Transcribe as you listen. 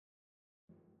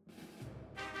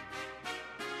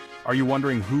Are you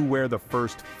wondering who were the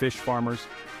first fish farmers?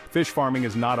 Fish farming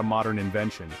is not a modern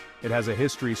invention. It has a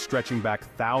history stretching back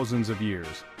thousands of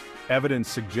years. Evidence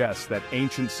suggests that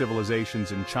ancient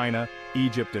civilizations in China,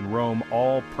 Egypt, and Rome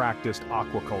all practiced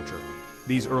aquaculture.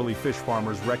 These early fish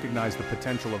farmers recognized the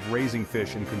potential of raising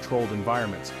fish in controlled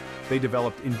environments. They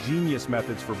developed ingenious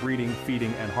methods for breeding,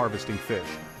 feeding, and harvesting fish.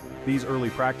 These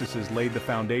early practices laid the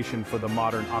foundation for the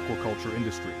modern aquaculture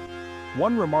industry.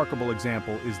 One remarkable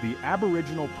example is the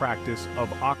Aboriginal practice of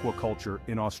aquaculture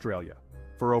in Australia.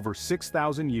 For over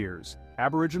 6,000 years,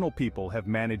 Aboriginal people have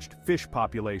managed fish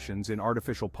populations in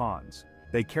artificial ponds.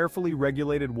 They carefully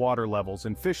regulated water levels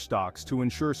and fish stocks to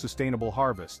ensure sustainable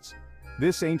harvests.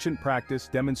 This ancient practice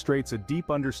demonstrates a deep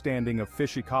understanding of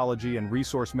fish ecology and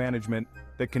resource management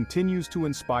that continues to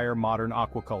inspire modern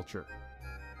aquaculture.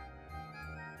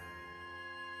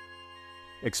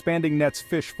 Expanding nets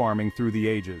fish farming through the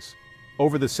ages.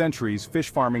 Over the centuries,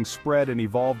 fish farming spread and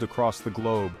evolved across the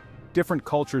globe. Different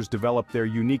cultures developed their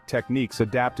unique techniques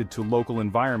adapted to local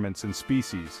environments and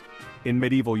species. In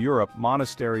medieval Europe,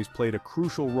 monasteries played a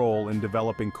crucial role in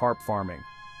developing carp farming.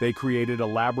 They created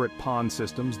elaborate pond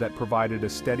systems that provided a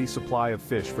steady supply of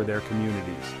fish for their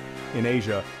communities. In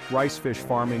Asia, rice fish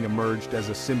farming emerged as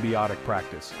a symbiotic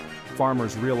practice.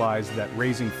 Farmers realized that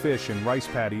raising fish in rice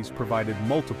paddies provided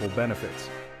multiple benefits.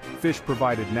 Fish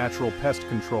provided natural pest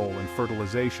control and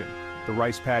fertilization. The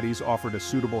rice paddies offered a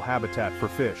suitable habitat for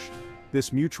fish.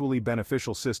 This mutually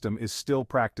beneficial system is still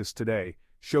practiced today,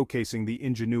 showcasing the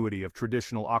ingenuity of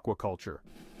traditional aquaculture.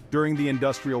 During the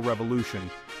Industrial Revolution,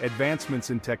 advancements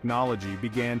in technology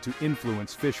began to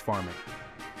influence fish farming.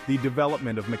 The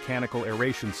development of mechanical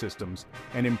aeration systems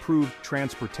and improved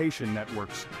transportation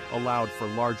networks allowed for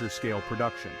larger-scale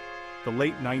production. The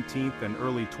late 19th and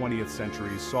early 20th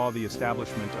centuries saw the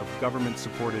establishment of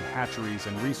government-supported hatcheries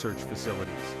and research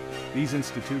facilities. These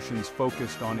institutions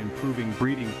focused on improving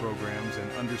breeding programs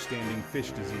and understanding fish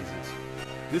diseases.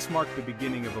 This marked the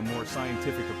beginning of a more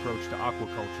scientific approach to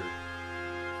aquaculture.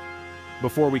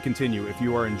 Before we continue, if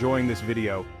you are enjoying this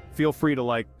video, feel free to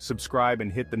like, subscribe,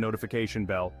 and hit the notification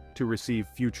bell to receive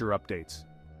future updates.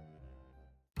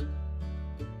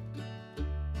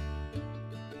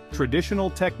 Traditional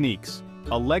techniques,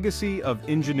 a legacy of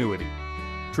ingenuity.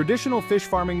 Traditional fish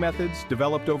farming methods,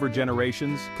 developed over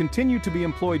generations, continue to be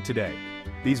employed today.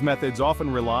 These methods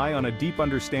often rely on a deep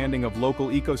understanding of local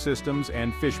ecosystems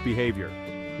and fish behavior.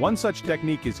 One such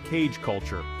technique is cage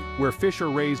culture, where fish are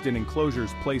raised in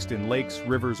enclosures placed in lakes,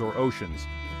 rivers, or oceans.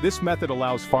 This method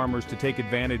allows farmers to take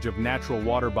advantage of natural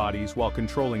water bodies while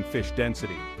controlling fish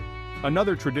density.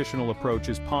 Another traditional approach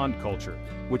is pond culture,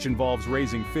 which involves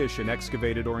raising fish in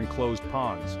excavated or enclosed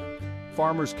ponds.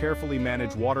 Farmers carefully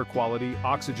manage water quality,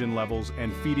 oxygen levels,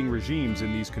 and feeding regimes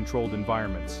in these controlled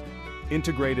environments.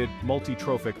 Integrated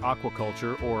multi-trophic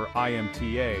aquaculture, or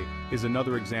IMTA, is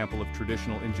another example of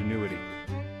traditional ingenuity.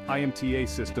 IMTA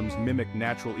systems mimic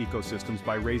natural ecosystems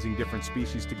by raising different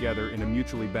species together in a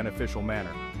mutually beneficial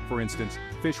manner. For instance,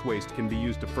 fish waste can be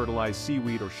used to fertilize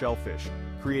seaweed or shellfish,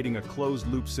 creating a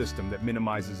closed-loop system that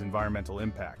minimizes environmental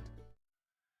impact.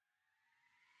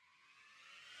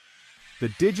 The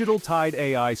digital tide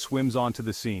AI swims onto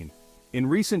the scene. In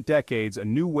recent decades, a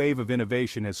new wave of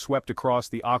innovation has swept across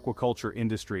the aquaculture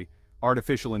industry,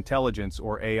 artificial intelligence,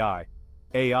 or AI.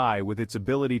 AI, with its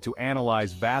ability to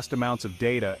analyze vast amounts of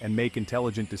data and make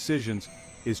intelligent decisions,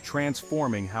 is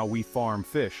transforming how we farm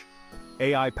fish.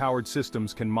 AI-powered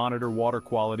systems can monitor water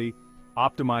quality,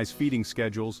 optimize feeding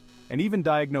schedules, and even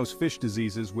diagnose fish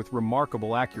diseases with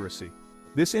remarkable accuracy.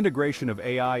 This integration of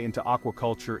AI into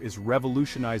aquaculture is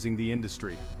revolutionizing the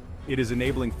industry. It is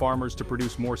enabling farmers to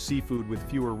produce more seafood with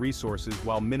fewer resources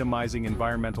while minimizing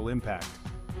environmental impact.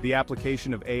 The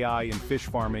application of AI in fish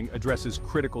farming addresses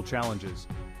critical challenges.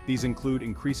 These include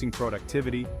increasing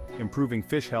productivity, improving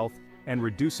fish health, and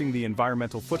reducing the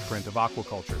environmental footprint of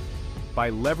aquaculture.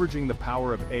 By leveraging the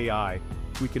power of AI,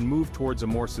 we can move towards a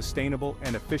more sustainable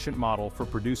and efficient model for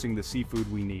producing the seafood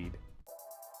we need.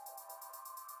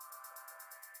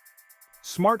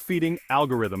 Smart feeding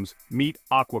algorithms meet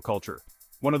aquaculture.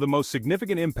 One of the most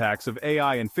significant impacts of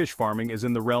AI in fish farming is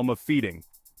in the realm of feeding.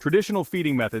 Traditional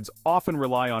feeding methods often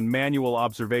rely on manual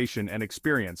observation and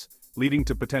experience, leading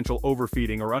to potential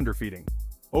overfeeding or underfeeding.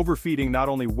 Overfeeding not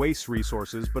only wastes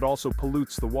resources but also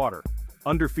pollutes the water.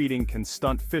 Underfeeding can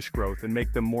stunt fish growth and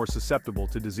make them more susceptible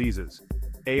to diseases.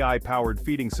 AI-powered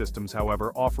feeding systems,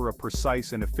 however, offer a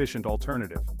precise and efficient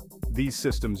alternative. These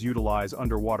systems utilize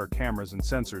underwater cameras and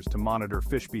sensors to monitor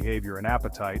fish behavior and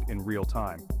appetite in real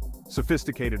time.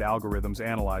 Sophisticated algorithms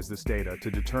analyze this data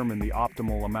to determine the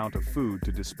optimal amount of food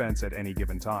to dispense at any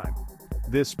given time.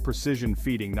 This precision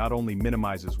feeding not only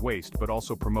minimizes waste but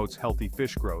also promotes healthy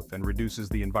fish growth and reduces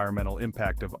the environmental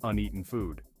impact of uneaten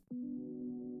food.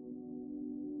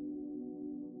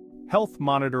 Health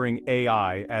monitoring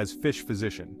AI as fish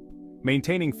physician.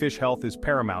 Maintaining fish health is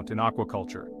paramount in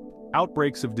aquaculture.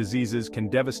 Outbreaks of diseases can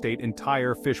devastate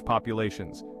entire fish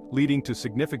populations, leading to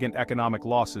significant economic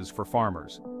losses for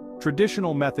farmers.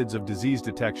 Traditional methods of disease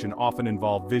detection often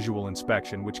involve visual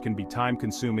inspection, which can be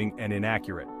time-consuming and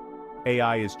inaccurate.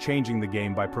 AI is changing the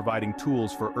game by providing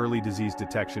tools for early disease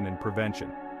detection and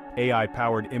prevention.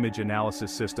 AI-powered image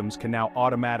analysis systems can now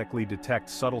automatically detect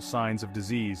subtle signs of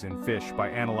disease in fish by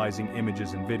analyzing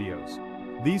images and videos.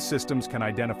 These systems can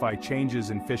identify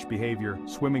changes in fish behavior,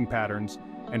 swimming patterns,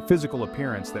 and physical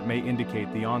appearance that may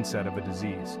indicate the onset of a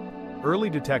disease.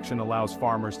 Early detection allows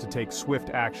farmers to take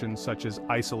swift actions such as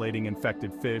isolating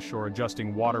infected fish or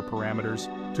adjusting water parameters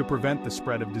to prevent the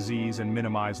spread of disease and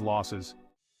minimize losses.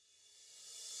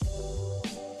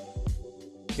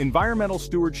 Environmental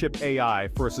stewardship AI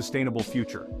for a sustainable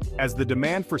future. As the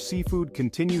demand for seafood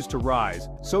continues to rise,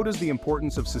 so does the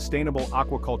importance of sustainable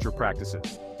aquaculture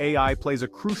practices. AI plays a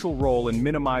crucial role in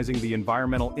minimizing the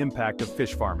environmental impact of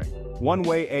fish farming. One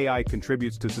way AI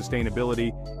contributes to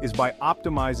sustainability is by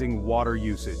optimizing water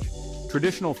usage.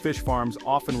 Traditional fish farms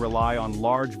often rely on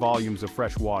large volumes of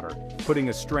fresh water, putting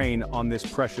a strain on this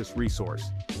precious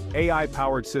resource.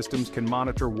 AI-powered systems can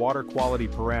monitor water quality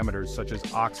parameters such as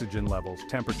oxygen levels,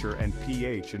 temperature, and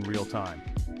pH in real time.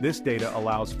 This data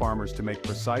allows farmers to make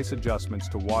precise adjustments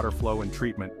to water flow and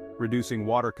treatment, reducing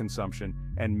water consumption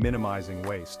and minimizing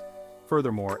waste.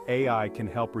 Furthermore, AI can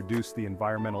help reduce the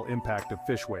environmental impact of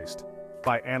fish waste.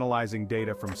 By analyzing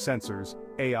data from sensors,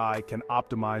 AI can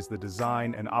optimize the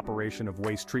design and operation of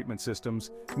waste treatment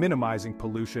systems, minimizing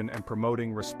pollution and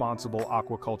promoting responsible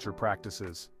aquaculture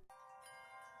practices.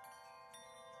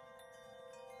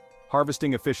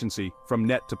 Harvesting efficiency from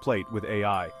net to plate with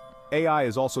AI. AI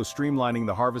is also streamlining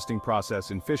the harvesting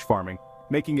process in fish farming,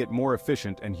 making it more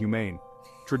efficient and humane.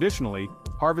 Traditionally,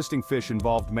 harvesting fish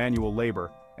involved manual labor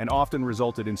and often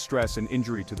resulted in stress and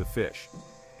injury to the fish.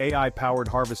 AI-powered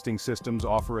harvesting systems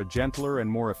offer a gentler and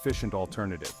more efficient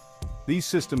alternative. These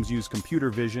systems use computer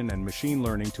vision and machine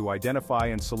learning to identify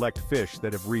and select fish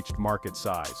that have reached market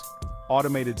size.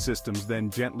 Automated systems then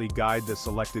gently guide the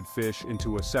selected fish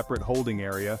into a separate holding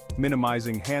area,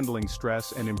 minimizing handling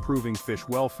stress and improving fish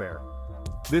welfare.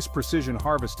 This precision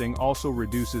harvesting also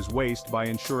reduces waste by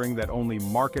ensuring that only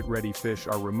market-ready fish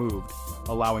are removed,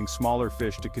 allowing smaller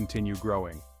fish to continue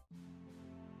growing.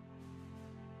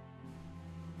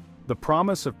 The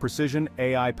promise of precision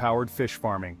AI-powered fish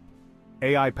farming.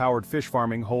 AI-powered fish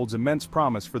farming holds immense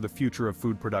promise for the future of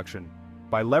food production.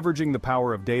 By leveraging the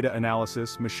power of data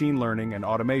analysis, machine learning, and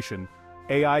automation,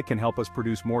 AI can help us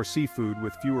produce more seafood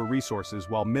with fewer resources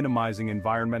while minimizing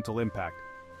environmental impact.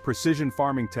 Precision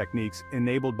farming techniques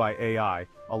enabled by AI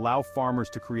allow farmers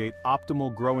to create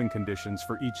optimal growing conditions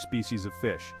for each species of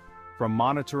fish. From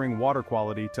monitoring water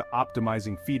quality to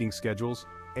optimizing feeding schedules,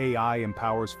 AI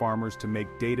empowers farmers to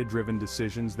make data-driven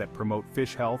decisions that promote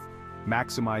fish health,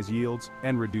 maximize yields,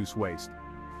 and reduce waste.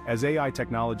 As AI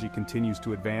technology continues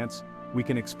to advance, we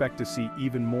can expect to see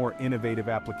even more innovative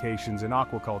applications in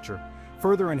aquaculture,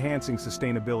 further enhancing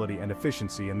sustainability and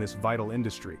efficiency in this vital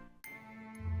industry.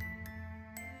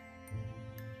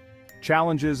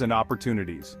 Challenges and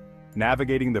opportunities.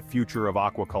 Navigating the future of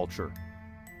aquaculture.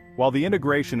 While the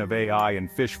integration of AI in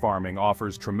fish farming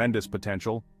offers tremendous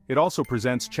potential, it also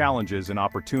presents challenges and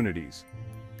opportunities.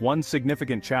 One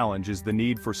significant challenge is the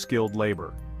need for skilled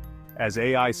labor. As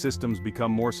AI systems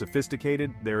become more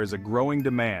sophisticated, there is a growing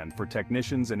demand for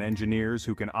technicians and engineers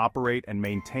who can operate and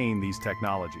maintain these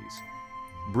technologies.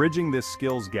 Bridging this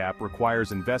skills gap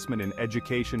requires investment in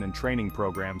education and training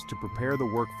programs to prepare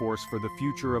the workforce for the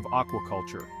future of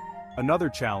aquaculture. Another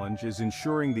challenge is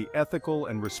ensuring the ethical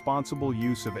and responsible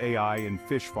use of AI in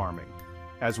fish farming.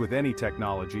 As with any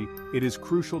technology, it is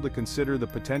crucial to consider the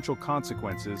potential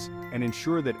consequences and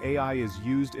ensure that AI is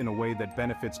used in a way that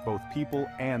benefits both people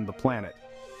and the planet.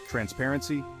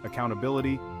 Transparency,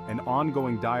 accountability, and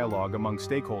ongoing dialogue among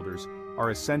stakeholders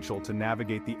are essential to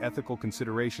navigate the ethical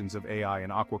considerations of AI in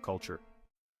aquaculture.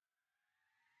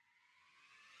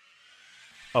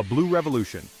 A blue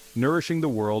revolution, nourishing the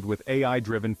world with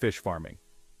AI-driven fish farming.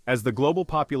 As the global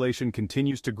population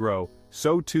continues to grow,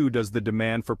 so too does the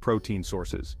demand for protein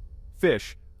sources.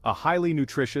 Fish, a highly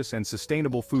nutritious and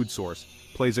sustainable food source,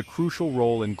 plays a crucial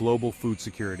role in global food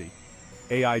security.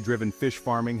 AI-driven fish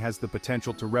farming has the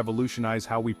potential to revolutionize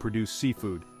how we produce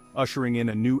seafood, ushering in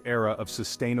a new era of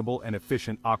sustainable and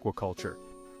efficient aquaculture.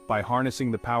 By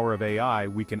harnessing the power of AI,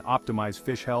 we can optimize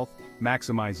fish health,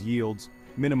 maximize yields,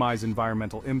 minimize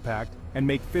environmental impact, and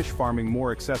make fish farming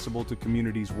more accessible to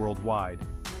communities worldwide.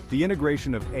 The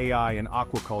integration of AI in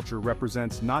aquaculture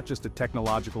represents not just a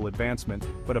technological advancement,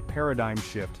 but a paradigm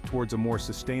shift towards a more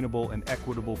sustainable and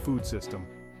equitable food system.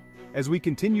 As we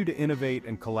continue to innovate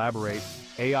and collaborate,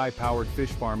 AI-powered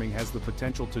fish farming has the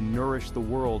potential to nourish the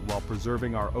world while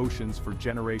preserving our oceans for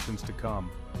generations to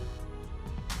come.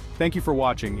 Thank you for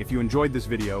watching. If you enjoyed this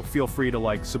video, feel free to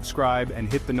like, subscribe, and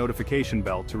hit the notification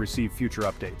bell to receive future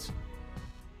updates.